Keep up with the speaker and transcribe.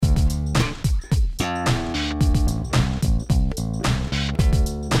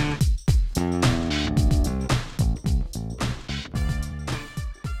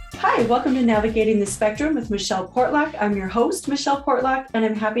welcome to Navigating the Spectrum with Michelle Portlock. I'm your host, Michelle Portlock, and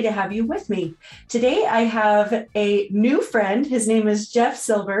I'm happy to have you with me. Today, I have a new friend. His name is Jeff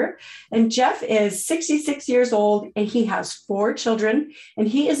Silver, and Jeff is 66 years old, and he has 4 children, and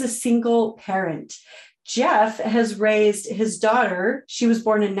he is a single parent. Jeff has raised his daughter. She was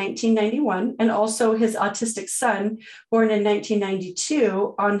born in 1991, and also his autistic son, born in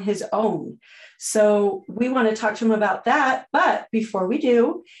 1992, on his own. So we want to talk to him about that. But before we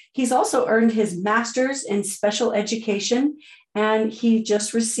do, he's also earned his master's in special education. And he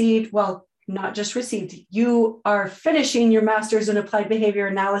just received, well, not just received, you are finishing your master's in applied behavior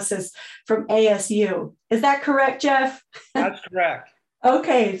analysis from ASU. Is that correct, Jeff? That's correct.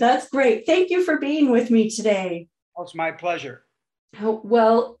 Okay, that's great. Thank you for being with me today. Oh, it's my pleasure.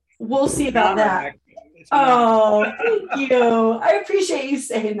 Well, we'll see about that. Oh, thank you. I appreciate you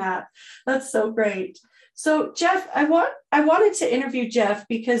saying that. That's so great. So, Jeff, I wanted to interview Jeff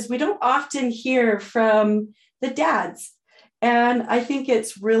because we don't often hear from the dads. And I think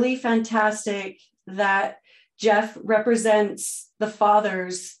it's really fantastic that Jeff represents the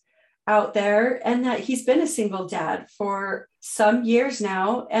fathers out there and that he's been a single dad for some years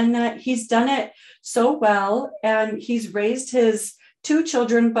now and that he's done it so well. And he's raised his 2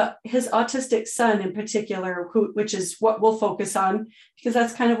 children, but his autistic son in particular, which is what we'll focus on, because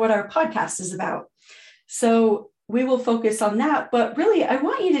that's kind of what our podcast is about. So we will focus on that. But really, I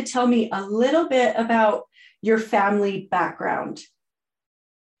want you to tell me a little bit about your family background.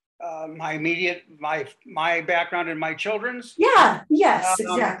 My background and my children's? Yeah, yes,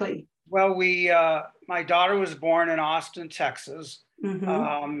 exactly. Well, my daughter was born in Austin, Texas.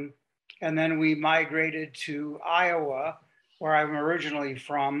 Mm-hmm. And then we migrated to Iowa, where I'm originally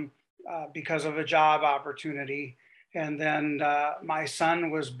from, because of a job opportunity. And then my son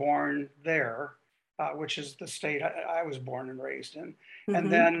was born there, which is the state I was born and raised in. Mm-hmm.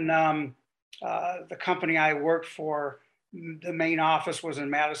 And then the company I worked for, the main office was in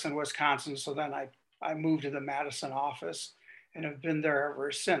Madison, Wisconsin. So then I moved to the Madison office and have been there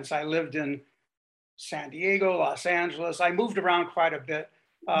ever since. I lived in San Diego, Los Angeles. I moved around quite a bit.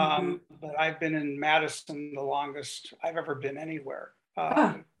 But I've been in Madison the longest I've ever been anywhere.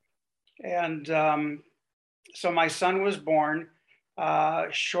 And so my son was born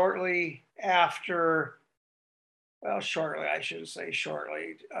shortly after, shortly, I shouldn't say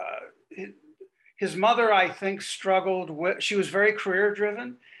shortly. His mother, I think, struggled with, she was very career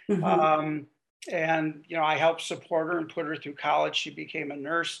driven. Mm-hmm. And, I helped support her and put her through college. She became a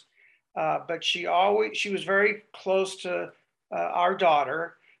nurse, but she was very close to our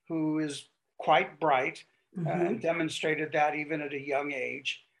daughter, who is quite bright, mm-hmm. And demonstrated that even at a young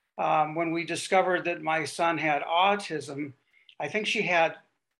age. When we discovered that my son had autism, I think she had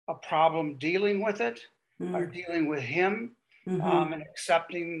a problem dealing with it, mm-hmm. or dealing with him, mm-hmm. And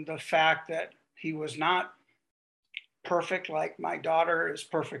accepting the fact that he was not perfect, like my daughter is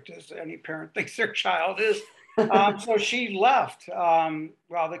perfect as any parent thinks their child is. So she left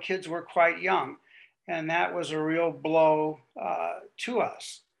while the kids were quite young. And that was a real blow to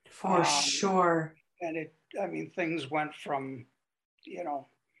us. For sure. And things went from,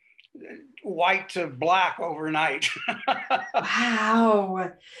 white to black overnight.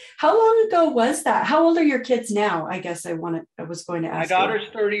 Wow. How long ago was that? How old are your kids now? I guess I was going to ask. My daughter's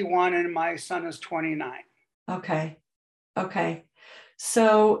 31 and my son is 29. Okay.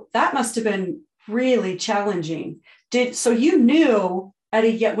 So that must have been really challenging. So you knew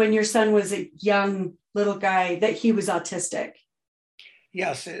when your son was a young little guy that he was autistic?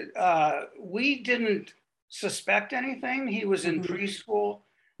 Yes. We didn't suspect anything. He was in mm-hmm. preschool,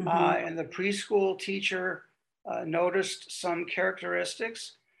 mm-hmm. And the preschool teacher noticed some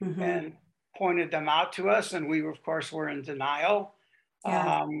characteristics mm-hmm. and pointed them out to us. And we, of course, were in denial,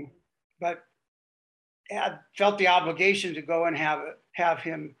 but had felt the obligation to go and have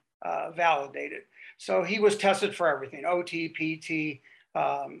him validated. So he was tested for everything, OT, PT,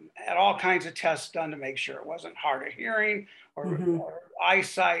 had all kinds of tests done to make sure it wasn't hard of hearing or, mm-hmm. or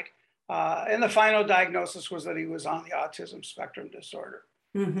eyesight. And the final diagnosis was that he was on the autism spectrum disorder.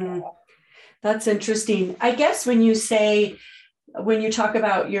 Mm-hmm. That's interesting. I guess when you talk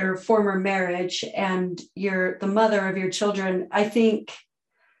about your former marriage and the mother of your children, I think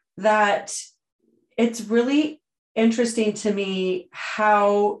that it's really interesting to me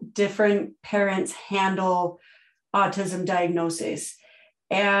how different parents handle autism diagnoses.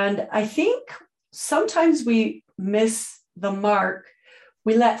 And I think sometimes we miss the mark.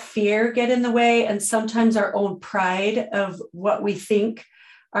 We let fear get in the way and sometimes our own pride of what we think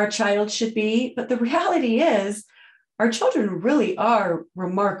our child should be. But the reality is our children really are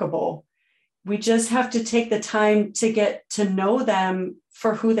remarkable. We just have to take the time to get to know them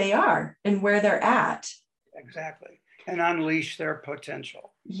for who they are and where they're at. Exactly. And unleash their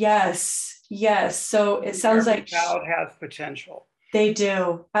potential. Yes. Yes. So it sounds Every like child has potential. They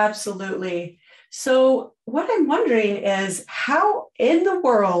do. Absolutely. So what I'm wondering is, how in the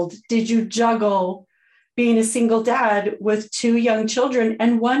world did you juggle being a single dad with two young children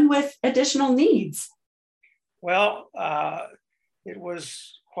and one with additional needs? Well, it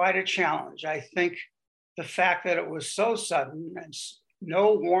was quite a challenge. I think the fact that it was so sudden and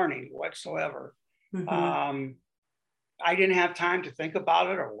no warning whatsoever, I didn't have time to think about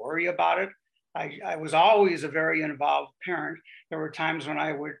it or worry about it. I was always a very involved parent. There were times when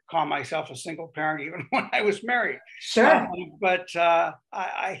I would call myself a single parent, even when I was married. Sure. But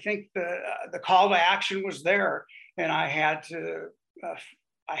I think the call to action was there, and I had to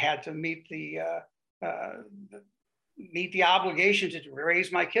meet the obligation to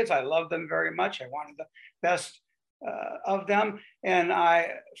raise my kids. I love them very much. I wanted the best of them and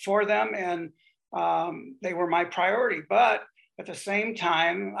for them, and they were my priority. But at the same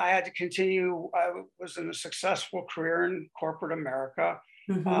time, I had to continue. I was in a successful career in corporate America,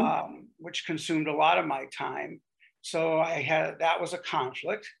 which consumed a lot of my time. So that was a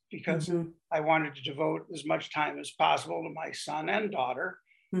conflict because I wanted to devote as much time as possible to my son and daughter.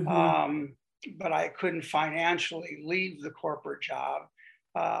 But I couldn't financially leave the corporate job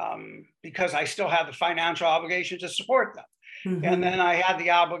because I still had the financial obligation to support them. And then I had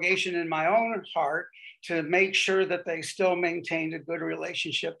the obligation in my own heart to make sure that they still maintained a good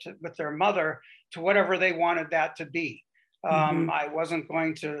relationship with their mother, to whatever they wanted that to be. I wasn't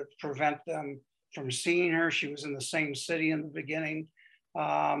going to prevent them from seeing her. She was in the same city in the beginning.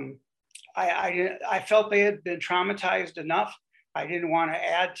 I felt they had been traumatized enough. I didn't want to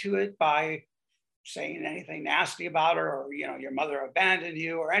add to it by saying anything nasty about her, or your mother abandoned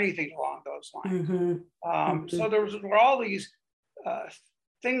you, or anything along those lines. So there were all these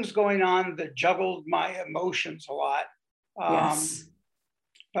things going on that juggled my emotions a lot.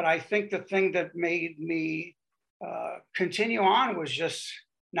 But I think the thing that made me continue on was just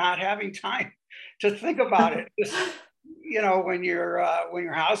not having time to think about it. Just, when your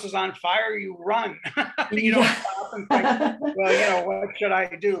house is on fire, you run. You don't stop and think, well, what should I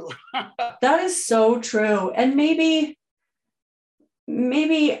do? That is so true. And maybe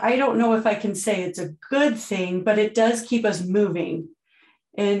I don't know if I can say it's a good thing, but it does keep us moving.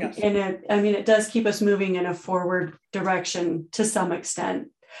 And it does keep us moving in a forward direction to some extent.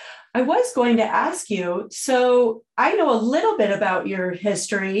 I was going to ask you, so I know a little bit about your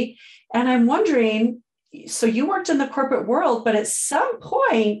history, and I'm wondering, so you worked in the corporate world, but at some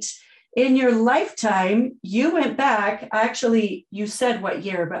point in your lifetime, you went back. Actually, you said what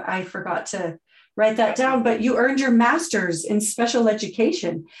year, but I forgot to write that down, but you earned your master's in special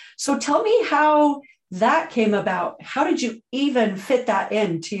education. So tell me how that came about. How did you even fit that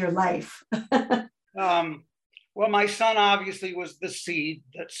into your life? Well, my son obviously was the seed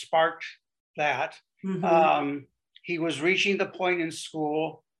that sparked that. He was reaching the point in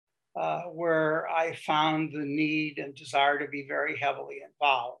school where I found the need and desire to be very heavily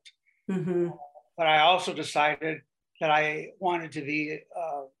involved. But I also decided that I wanted to be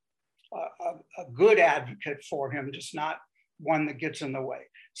a good advocate for him, just not one that gets in the way.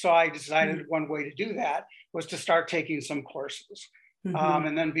 So I decided one way to do that was to start taking some courses.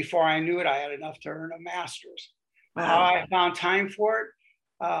 And then before I knew it, I had enough to earn a master's. Wow. How I found time for it,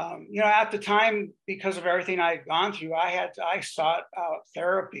 at the time, because of everything I had gone through, I sought out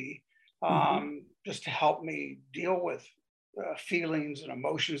therapy just to help me deal with feelings and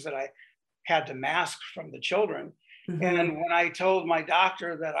emotions that I had to mask from the children. And when I told my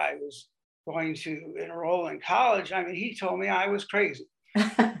doctor that I was going to enroll in college, he told me I was crazy.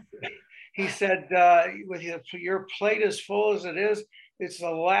 He said, with your plate as full as it is, it's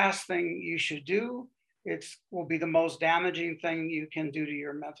the last thing you should do. It will be the most damaging thing you can do to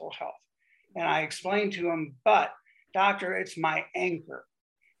your mental health. And I explained to him, but doctor, it's my anchor.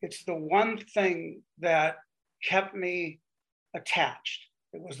 It's the one thing that kept me attached.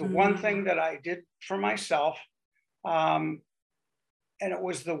 It was the one thing that I did for myself. And it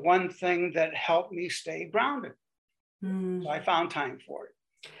was the one thing that helped me stay grounded. So I found time for it.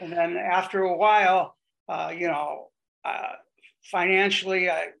 And then after a while, financially,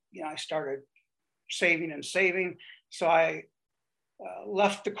 I started saving and saving. So I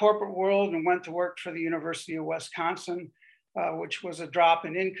left the corporate world and went to work for the University of Wisconsin, which was a drop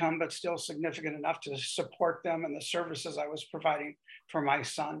in income, but still significant enough to support them and the services I was providing for my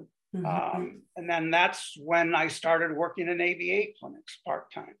son. And then that's when I started working in ABA clinics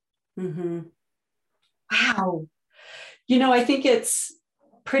part-time. Wow. I think it's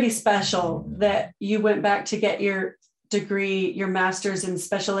pretty special that you went back to get your degree, your master's in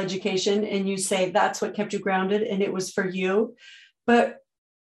special education, and you say that's what kept you grounded and it was for you. But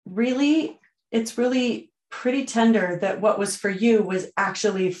really, it's really pretty tender that what was for you was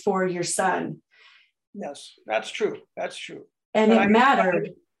actually for your son. Yes, that's true. That's true. And but it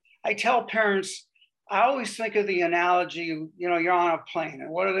mattered. I tell parents, I always think of the analogy, you're on a plane, and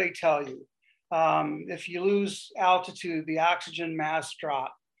what do they tell you? If you lose altitude, the oxygen mask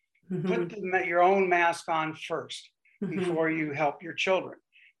drop. Put your own mask on first before you help your children.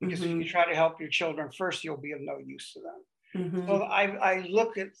 Because if you try to help your children first, you'll be of no use to them. So I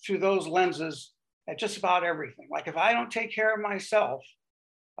look at through those lenses at just about everything. Like if I don't take care of myself,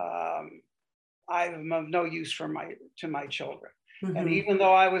 I'm of no use to my children. And even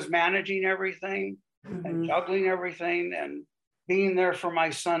though I was managing everything and juggling everything and being there for my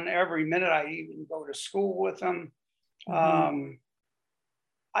son every minute, I even go to school with him.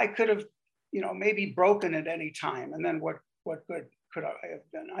 I could have, maybe broken at any time. And then what good could I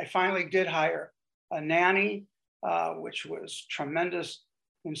have been? I finally did hire a nanny, which was tremendous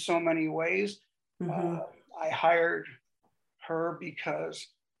in so many ways. I hired her because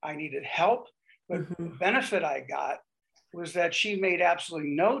I needed help, but the benefit I got was that she made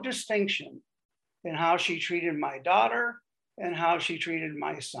absolutely no distinction in how she treated my daughter and how she treated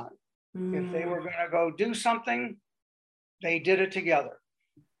my son. If they were going to go do something, they did it together.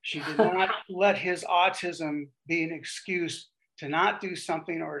 She did not let his autism be an excuse to not do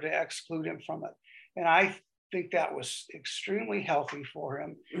something or to exclude him from it. And I think that was extremely healthy for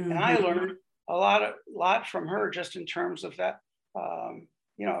him. And I learned a lot from her just in terms of that.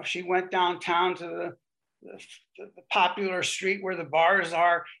 If she went downtown to the popular street where the bars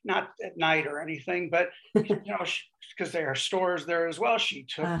are, not at night or anything, but because there are stores there as well, she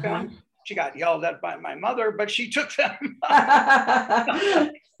took them. She got yelled at by my mother, but she took them.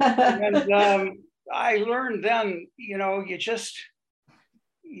 And I learned then, you just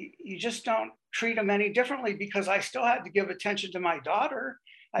don't treat them any differently, because I still had to give attention to my daughter.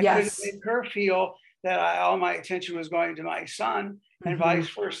 I couldn't make her feel that all my attention was going to my son, and vice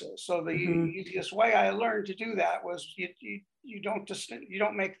versa. So the easiest way I learned to do that was you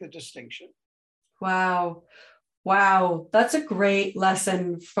don't make the distinction. Wow. That's a great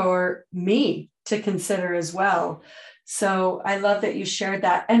lesson for me to consider as well. So I love that you shared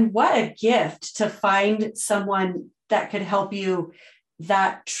that. And what a gift to find someone that could help you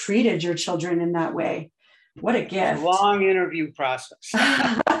that treated your children in that way. What a gift. It's a long interview process.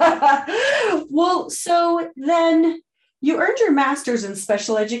 Well, so then you earned your master's in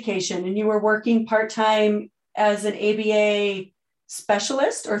special education and you were working part-time as an ABA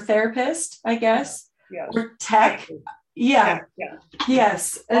specialist or therapist, I guess, or tech. Yes.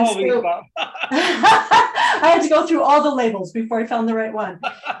 And so, I had to go through all the labels before I found the right one.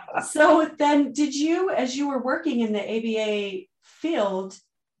 So then did you, as you were working in the ABA field,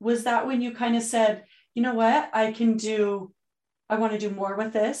 was that when you kind of said, you know what, I want to do more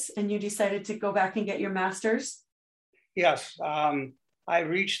with this, and you decided to go back and get your master's? Yes. I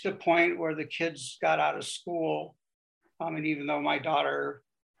reached the point where the kids got out of school. And even though my daughter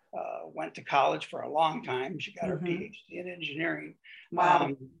went to college for a long time, she got her PhD in engineering.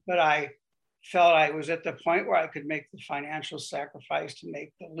 Wow. But I felt I was at the point where I could make the financial sacrifice to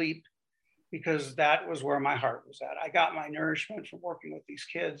make the leap, because that was where my heart was at. I got my nourishment from working with these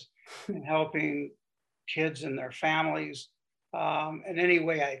kids and helping kids and their families in any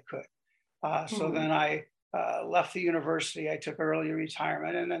way I could. So then I left the university. I took early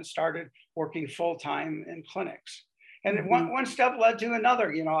retirement and then started working full-time in clinics. And one step led to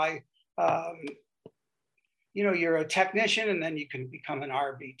another. You're a technician, and then you can become an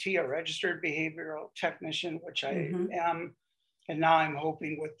RBT, a registered behavioral technician, which I am. And now I'm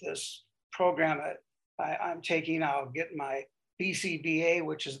hoping with this program that I'm taking, I'll get my BCBA,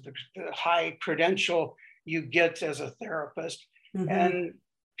 which is the high credential you get as a therapist. And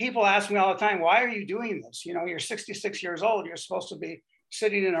people ask me all the time, why are you doing this? You're 66 years old. You're supposed to be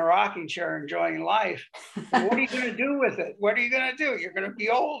sitting in a rocking chair enjoying life. And what are you going to do with it? What are you going to do? You're going to be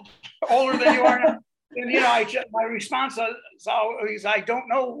older than you are now. And my response is always, I don't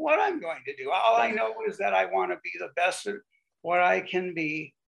know what I'm going to do. All I know is that I want to be the best at what I can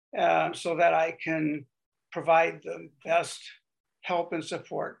be, so that I can provide the best help and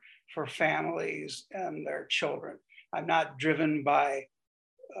support for families and their children. I'm not driven by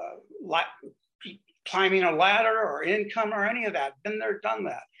climbing a ladder or income or any of that. Been there, done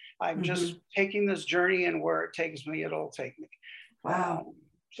that. I'm just taking this journey, and where it takes me, it'll take me. Wow.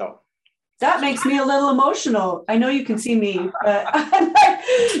 So that makes me a little emotional. I know you can see me, but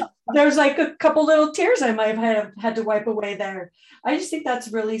there's like a couple little tears I might have had to wipe away there. I just think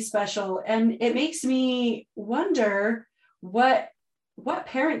that's really special. And it makes me wonder what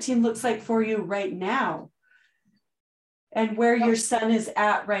parenting looks like for you right now and where your son is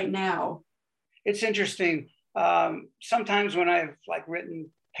at right now. It's interesting. Sometimes when I've like written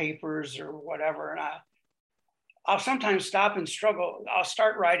papers or whatever, and I'll sometimes stop and struggle. I'll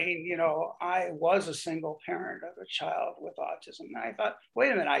start writing, you know, I was a single parent of a child with autism. And I thought,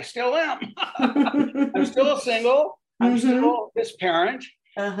 wait a minute, I still am. I'm still single. I'm still this parent.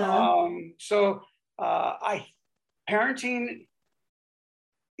 Parenting,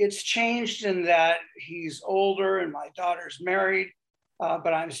 it's changed in that he's older and my daughter's married,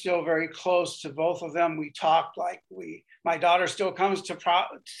 but I'm still very close to both of them. We talk like my daughter still comes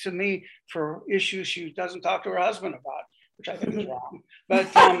to me for issues she doesn't talk to her husband about, which I think is wrong.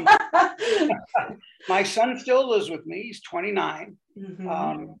 But my son still lives with me. He's 29.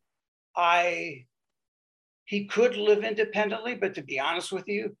 He could live independently, but to be honest with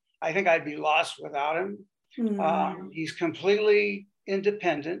you, I think I'd be lost without him. He's completely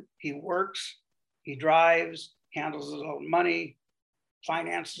independent. He works, he drives, handles his own money,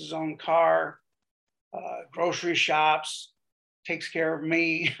 finances his own car, grocery shops, takes care of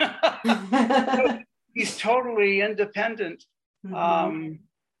me. He's totally independent.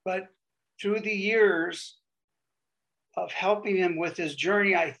 But through the years of helping him with his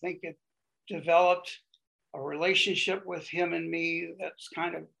journey, I think it developed a relationship with him and me that's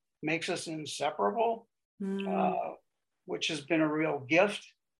kind of makes us inseparable, which has been a real gift.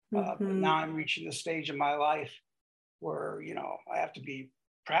 But now I'm reaching the stage of my life where, you know, I have to be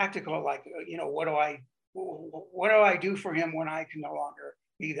practical. Like, you know, what do I do for him when I can no longer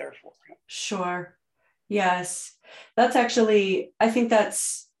be there for him? Sure. Yes. That's actually, I think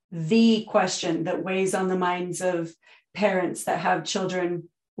that's the question that weighs on the minds of parents that have children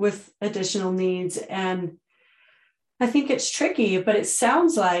with additional needs. And I think it's tricky, but it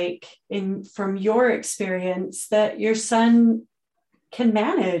sounds like from your experience that your son can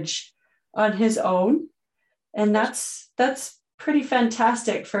manage on his own. And that's pretty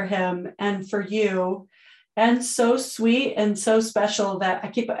fantastic for him and for you, and so sweet and so special that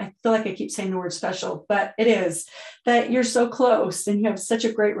I feel like I keep saying the word special, but it is that you're so close and you have such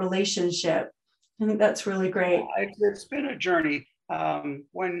a great relationship. I think that's really great. It's been a journey.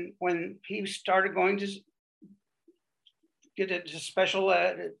 When he started going to get into special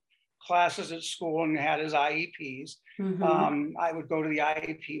ed classes at school and had his IEPs, I would go to the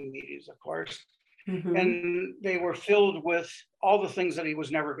IEP meetings, of course. And they were filled with all the things that he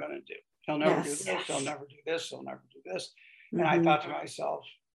was never going to do. He'll never do this, he'll never do this, he'll never do this. And I thought to myself,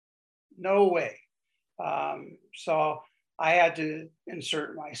 no way. So I had to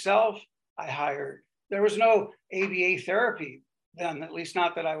insert myself. There was no ABA therapy then, at least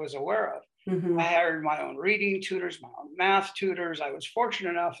not that I was aware of. I hired my own reading tutors, my own math tutors. I was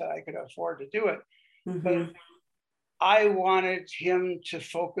fortunate enough that I could afford to do it. But I wanted him to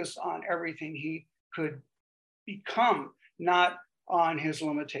focus on everything he could become, not on his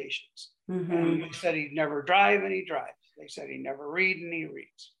limitations. And they said he'd never drive, and he drives. They said he'd never read, and he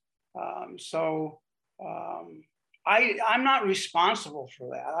reads. I'm not responsible for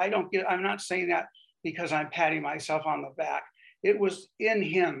that. I'm not saying that because I'm patting myself on the back. It was in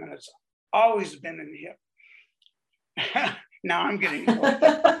him, and it's always been in him. Now I'm getting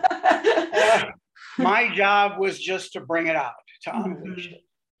my job was just to bring it out, to unleash it.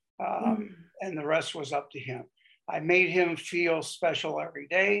 And the rest was up to him. I made him feel special every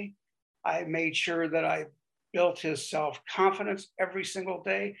day. I made sure that I built his self-confidence every single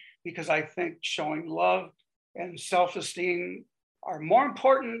day, because I think showing love and self-esteem are more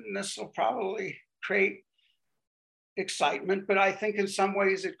important, and this will probably create excitement, but I think in some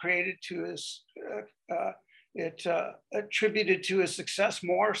ways it created to his, attributed to his success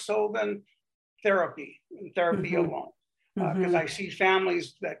more so than therapy alone. Because I see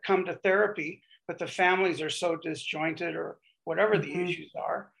families that come to therapy, but the families are so disjointed or whatever the issues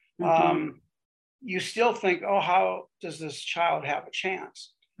are. You still think, oh, how does this child have a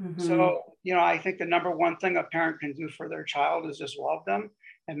chance? So, you know, I think the number one thing a parent can do for their child is just love them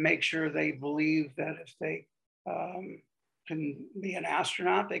and make sure they believe that if they can be an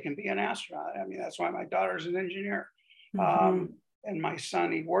astronaut, they can be an astronaut. I mean, that's why my daughter's an engineer. And my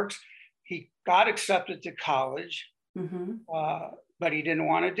son, he got accepted to college, but he didn't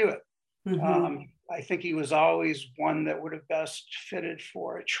want to do it. I think he was always one that would have best fitted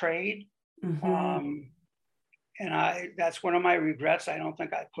for a trade. And that's one of my regrets. I don't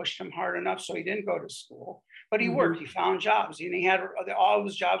think I pushed him hard enough, so he didn't go to school. But he worked, he found jobs, and he had all of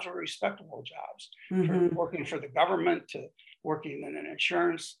his jobs were respectable jobs, from working for the government to working in an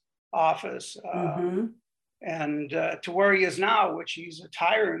insurance office, and to where he is now, which he's a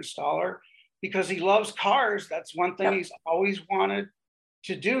tire installer because he loves cars. That's one thing he's always wanted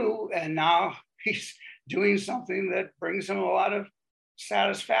to do. And now he's doing something that brings him a lot of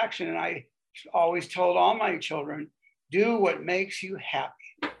satisfaction. And I always told all my children, do what makes you happy.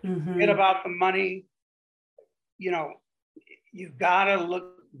 Forget about the money. You know, you've got to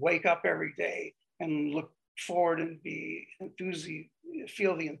wake up every day and look forward and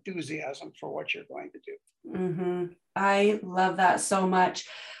feel the enthusiasm for what you're going to do. I love that so much.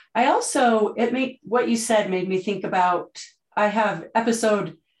 I also, what you said made me think about, I have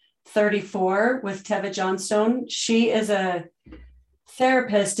episode 34 with Teva Johnstone. She is a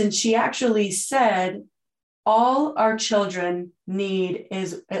therapist, and she actually said, all our children need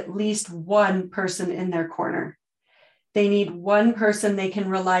is at least one person in their corner. They need one person they can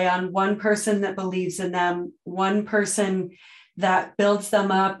rely on, one person that believes in them, one person that builds them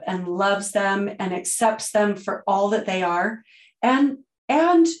up and loves them and accepts them for all that they are and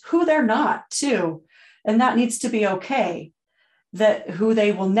who they're not too. And that needs to be okay, that who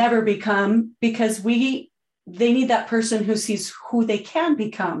they will never become, because they need that person who sees who they can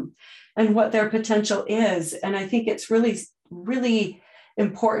become and what their potential is. And I think it's really, really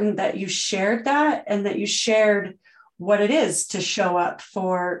important that you shared that, and that you shared what it is to show up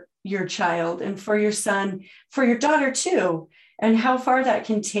for your child and for your son, for your daughter too, and how far that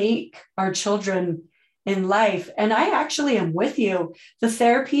can take our children in life. And I actually am with you. The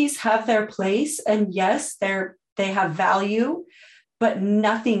therapies have their place, and yes, they have value, but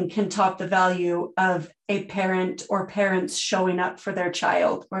nothing can top the value of a parent or parents showing up for their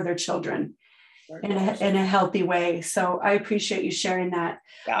child or their children in a healthy way. So I appreciate you sharing that.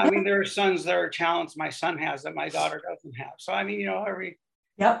 Yeah, I mean, there are sons, there are talents my son has that my daughter doesn't have. So I mean, you know,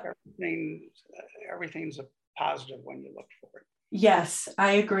 everything's a positive when you look for it. Yes,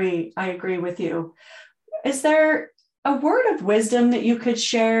 I agree. I agree with you. Is there a word of wisdom that you could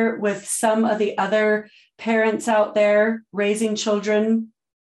share with some of the other parents out there raising children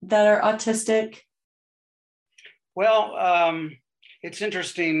that are autistic? Well, it's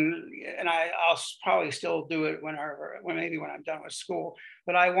interesting, and I'll probably still do it maybe when I'm done with school,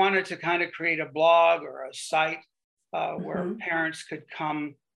 but I wanted to kind of create a blog or a site where parents could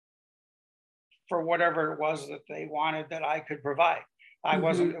come for whatever it was that they wanted that I could provide. It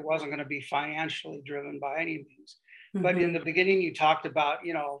wasn't going to be financially driven by any means. But in the beginning, you talked about,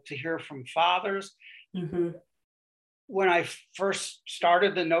 you know, to hear from fathers. When I first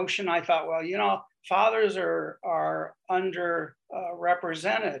started the notion, I thought, well, you know, fathers are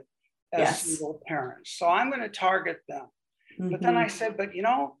underrepresented as single parents. So I'm going to target them. But then I said, but you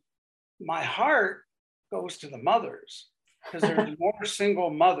know, my heart goes to the mothers, because there's more single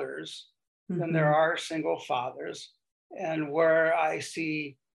mothers than there are single fathers. And where I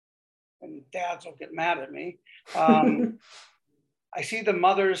see, and dads will get mad at me, I see the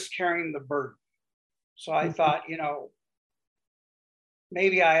mothers carrying the burden. So I thought, you know,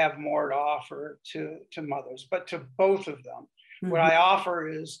 maybe I have more to offer to mothers, but to both of them, what I offer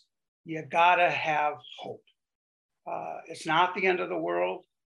is you gotta have hope. It's not the end of the world.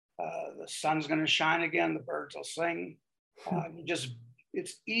 The sun's gonna shine again, the birds will sing.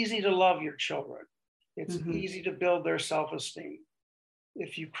 It's easy to love your children. It's easy to build their self-esteem.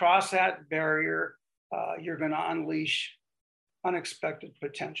 If you cross that barrier, you're gonna unleash unexpected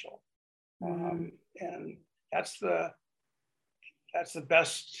potential. And that's the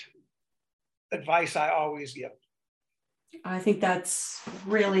best advice I always give. I think that's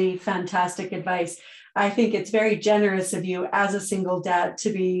really fantastic advice. I think it's very generous of you as a single dad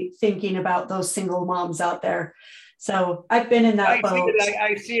to be thinking about those single moms out there. So I've been in that boat.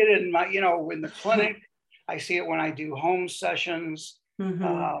 I see it in my, you know, in the clinic. I see it when I do home sessions.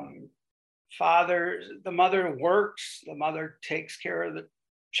 The mother works, the mother takes care of the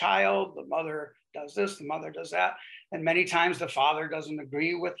child, the mother does this, the mother does that. And many times the father doesn't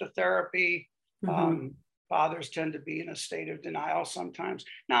agree with the therapy. Fathers tend to be in a state of denial sometimes.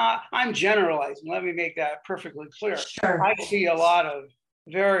 Now, I'm generalizing. Let me make that perfectly clear. Sure. I see a lot of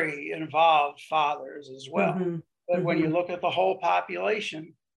very involved fathers as well. But when you look at the whole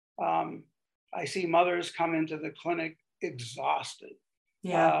population, I see mothers come into the clinic exhausted,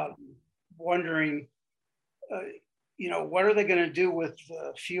 wondering, you know, what are they going to do with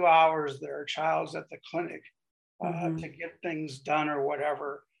the few hours their child's at the clinic to get things done or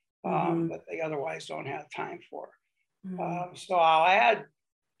whatever that they otherwise don't have time for. So I'll add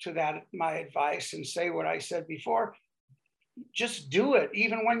to that my advice and say what I said before. Just do it,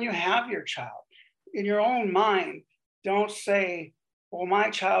 even when you have your child. In your own mind, don't say, well, my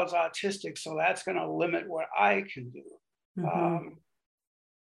child's autistic, so that's going to limit what I can do.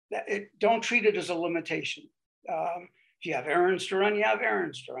 don't treat it as a limitation. If you have errands to run, you have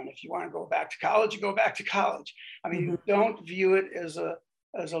errands to run. If you want to go back to college, you go back to college. I mean, don't view it as a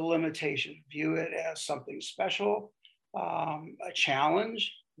limitation. View it as something special, a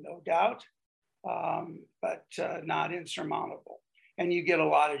challenge, no doubt, but not insurmountable. And you get a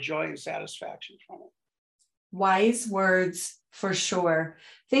lot of joy and satisfaction from it. Wise words for sure.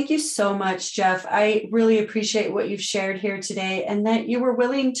 Thank you so much, Jeff. I really appreciate what you've shared here today and that you were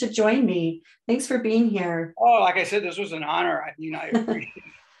willing to join me. Thanks for being here. Oh, like I said, this was an honor. I mean, I appreciate it.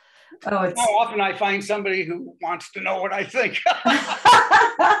 How often I find somebody who wants to know what I think.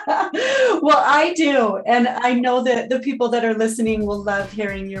 Well, I do. And I know that the people that are listening will love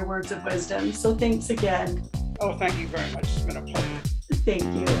hearing your words of wisdom. So thanks again. Oh, thank you very much. It's been a pleasure. Thank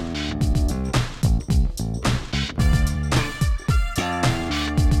you.